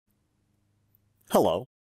Hello,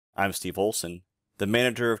 I'm Steve Olson, the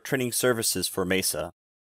Manager of Training Services for MESA.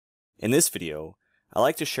 In this video, I'd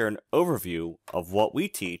like to share an overview of what we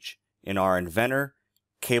teach in our Inventor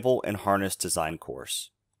Cable and Harness Design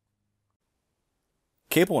course.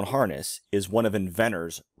 Cable and harness is one of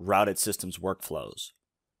Inventor's routed systems workflows.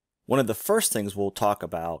 One of the first things we'll talk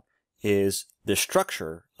about is the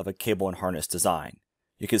structure of a cable and harness design.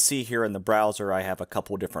 You can see here in the browser I have a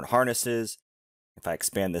couple different harnesses. If I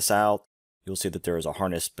expand this out, you'll see that there is a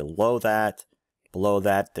harness below that. Below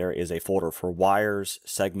that, there is a folder for wires,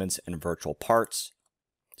 segments, and virtual parts.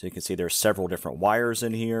 So you can see there's several different wires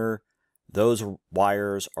in here. Those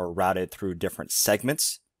wires are routed through different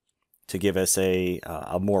segments to give us a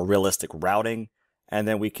more realistic routing. And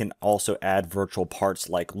then we can also add virtual parts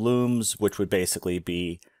like looms, which would basically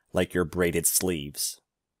be like your braided sleeves.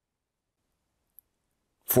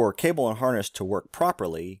 For cable and harness to work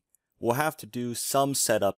properly, we'll have to do some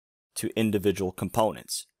setup to individual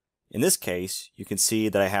components. In this case, you can see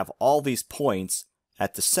that I have all these points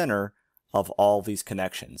at the center of all these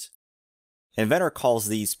connections. Inventor calls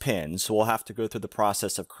these pins, so we'll have to go through the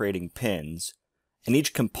process of creating pins. And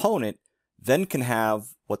each component then can have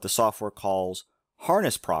what the software calls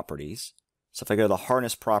harness properties. So if I go to the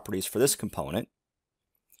harness properties for this component,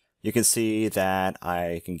 you can see that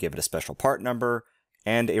I can give it a special part number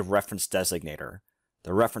and a reference designator.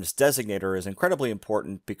 The reference designator is incredibly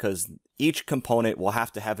important because each component will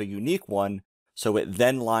have to have a unique one, so it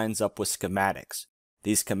then lines up with schematics.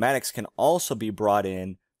 These schematics can also be brought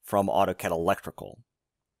in from AutoCAD Electrical.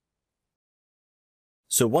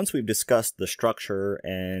 So once we've discussed the structure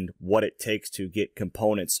and what it takes to get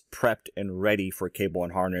components prepped and ready for cable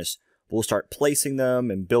and harness, we'll start placing them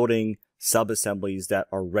and building subassemblies that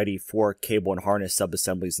are ready for cable and harness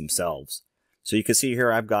subassemblies themselves. So you can see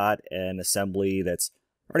here I've got an assembly that's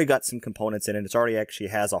already got some components in it. It's already actually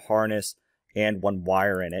has a harness and one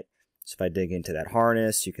wire in it. So if I dig into that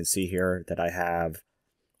harness, you can see here that I have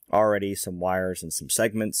already some wires and some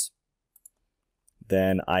segments.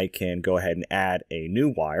 Then I can go ahead and add a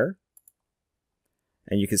new wire.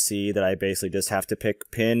 And you can see that I basically just have to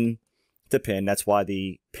pick pin to pin. That's why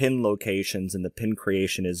the pin locations and the pin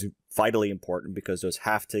creation is vitally important, because those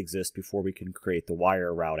have to exist before we can create the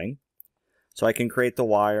wire routing. So I can create the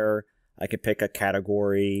wire, I can pick a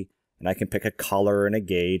category, and I can pick a color and a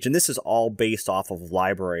gauge. And this is all based off of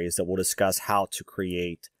libraries that we'll discuss how to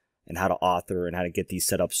create and how to author and how to get these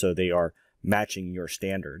set up so they are matching your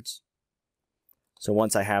standards. So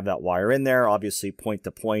once I have that wire in there, obviously point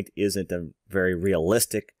to point isn't a very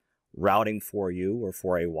realistic routing for you or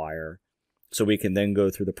for a wire. So we can then go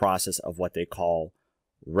through the process of what they call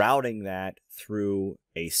routing that through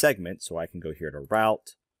a segment. So I can go here to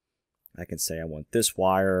route. I can say I want this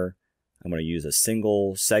wire. I'm going to use a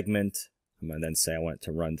single segment. I'm going to then say I want it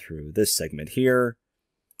to run through this segment here.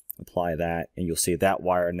 Apply that, and you'll see that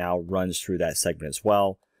wire now runs through that segment as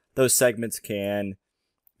well. Those segments can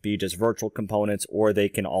be just virtual components, or they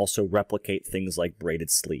can also replicate things like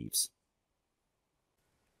braided sleeves.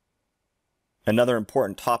 Another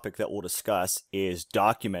important topic that we'll discuss is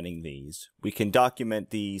documenting these. We can document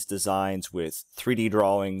these designs with 3D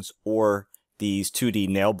drawings or these 2D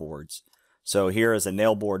nail boards. So here is a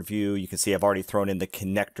nail board view. You can see I've already thrown in the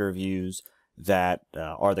connector views that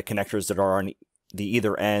are the connectors that are on the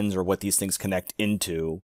either ends or what these things connect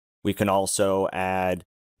into. We can also add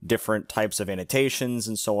different types of annotations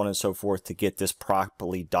and so on and so forth to get this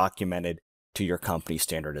properly documented to your company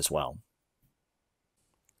standard as well.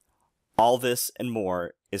 All this and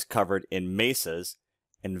more is covered in MESA's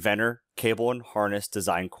Inventor Cable and Harness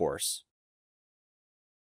Design course.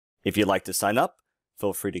 If you'd like to sign up,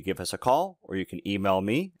 feel free to give us a call, or you can email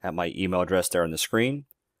me at my email address there on the screen.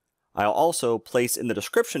 I'll also place in the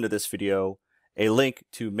description of this video a link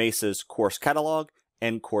to MESA's course catalog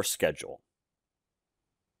and course schedule.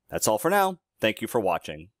 That's all for now. Thank you for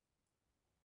watching.